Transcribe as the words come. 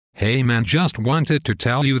Hey man, just wanted to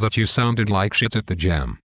tell you that you sounded like shit at the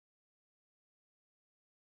jam.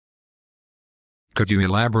 Could you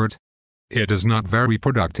elaborate? It is not very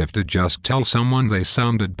productive to just tell someone they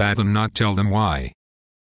sounded bad and not tell them why.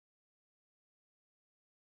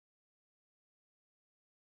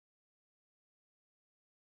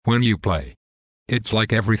 When you play, it's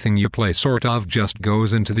like everything you play sort of just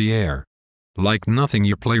goes into the air. Like nothing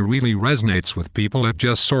you play really resonates with people, it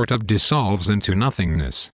just sort of dissolves into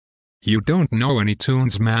nothingness. You don't know any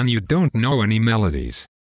tunes, man, you don't know any melodies.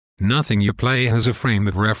 Nothing you play has a frame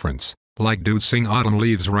of reference, like dude sing Autumn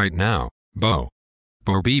Leaves right now, bo.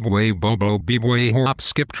 Bo beep way bo bo beep way hop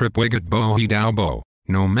skip trip wigget bo he dow bo.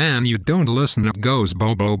 No man, you don't listen, it goes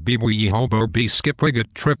bo bo beep wee ho bo be skip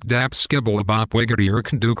wigget trip dap skibble bop wiggity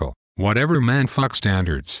erkandukle. Whatever man, fuck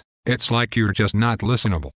standards. It's like you're just not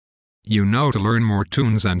listenable. You know to learn more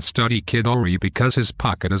tunes and study Kid Ory because his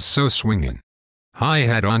pocket is so swingin'.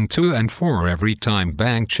 Hi-hat on 2 and 4 every time,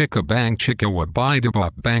 bang chicka wa bida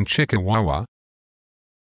bop bang chicka wawa.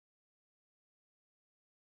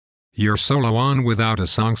 Your solo on without a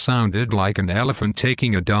song sounded like an elephant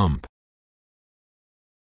taking a dump.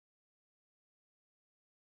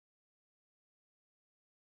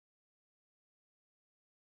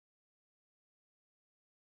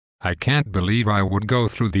 I can't believe I would go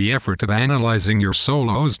through the effort of analyzing your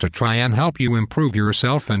solos to try and help you improve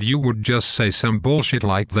yourself and you would just say some bullshit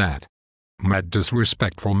like that. Mad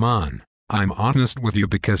disrespectful man. I'm honest with you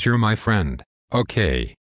because you're my friend,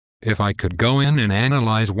 okay? If I could go in and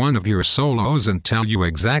analyze one of your solos and tell you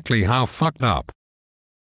exactly how fucked up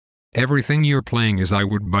everything you're playing is, I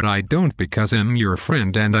would, but I don't because I'm your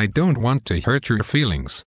friend and I don't want to hurt your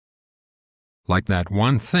feelings. Like that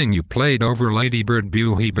one thing you played over Ladybird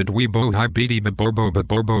bu he bid wee bo hi beady baborbo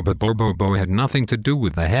baborbo had nothing to do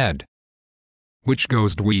with the head. Which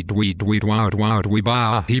goes dweed wowed wee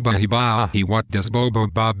ba he what does bobo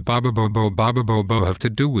bob bobo have to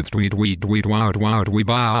do with dweed wowed wee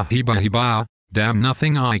ba he ba? Damn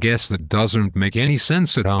nothing, I guess that doesn't make any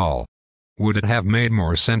sense at all. Would it have made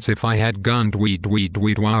more sense if I had gone dweed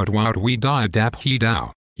wowed wee da dap he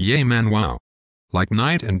dow? Yay man, wow. Like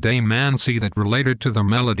night and day man, see, that related to the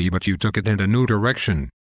melody but you took it in a new direction.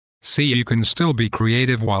 See, you can still be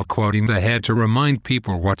creative while quoting the head to remind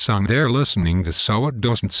people what song they're listening to so it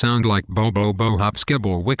doesn't sound like bo hop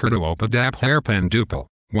skibble wicked opa dap hairpin duple.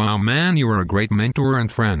 Wow man, you are a great mentor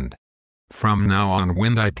and friend. From now on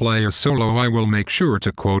when I play a solo I will make sure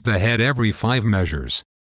to quote the head every 5 measures.